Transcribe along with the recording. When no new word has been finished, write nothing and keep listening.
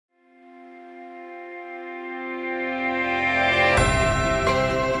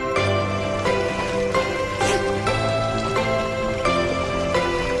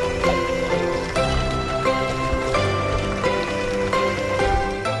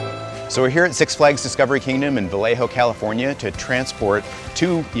So we're here at Six Flags Discovery Kingdom in Vallejo, California to transport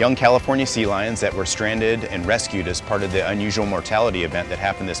two young California sea lions that were stranded and rescued as part of the unusual mortality event that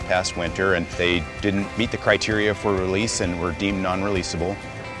happened this past winter, and they didn't meet the criteria for release and were deemed non-releasable.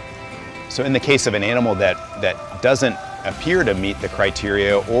 So in the case of an animal that doesn't appear to meet the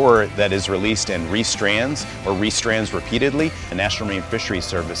criteria or that is released and restrands or restrands repeatedly, the National Marine Fisheries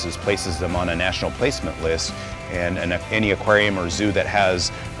Services places them on a national placement list, and any aquarium or zoo that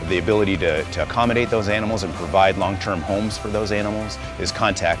has the ability to accommodate those animals and provide long-term homes for those animals is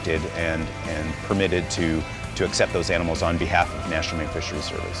contacted and permitted to accept those animals on behalf of the National Marine Fisheries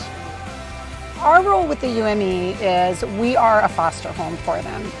Service. Our role with the UME is we are a foster home for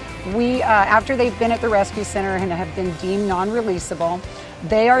them. We, after they've been at the rescue center and have been deemed non-releasable,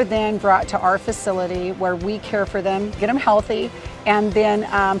 they are then brought to our facility where we care for them, get them healthy, and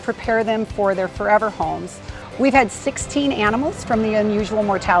then prepare them for their forever homes. We've had 16 animals from the unusual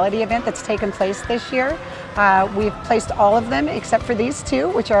mortality event that's taken place this year. We've placed all of them except for these two,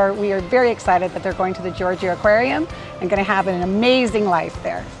 which we are very excited that they're going to the Georgia Aquarium and going to have an amazing life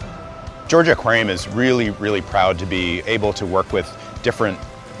there. Georgia Aquarium is really proud to be able to work with different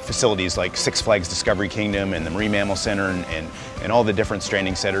facilities like Six Flags Discovery Kingdom and the Marine Mammal Center and all the different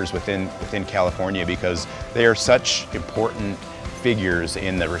stranding centers within California, because they are such important figures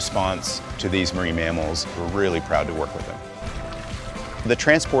in the response to these marine mammals. We're really proud to work with them. The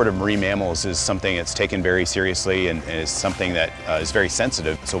transport of marine mammals is something that's taken very seriously and is something that is very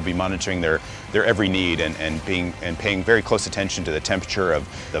sensitive. So we'll be monitoring their every need and paying very close attention to the temperature of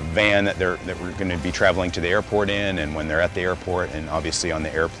the van that we're going to be traveling to the airport in, and when they're at the airport, and obviously on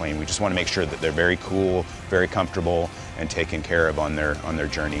the airplane. We just want to make sure that they're very cool, very comfortable, and taken care of on their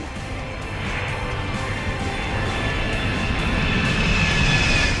journey.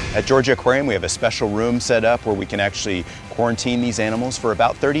 At Georgia Aquarium, we have a special room set up where we can actually quarantine these animals for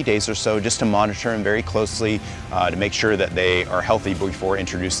about 30 days or so, just to monitor them very closely to make sure that they are healthy before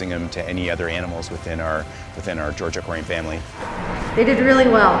introducing them to any other animals within our Georgia Aquarium family. They did really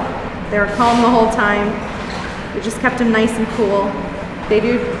well. They were calm the whole time. We just kept them nice and cool. They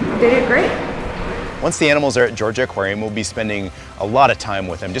did great. Once the animals are at Georgia Aquarium, we'll be spending a lot of time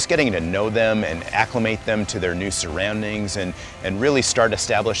with them, just getting to know them and acclimate them to their new surroundings and really start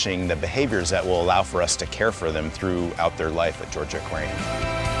establishing the behaviors that will allow for us to care for them throughout their life at Georgia Aquarium.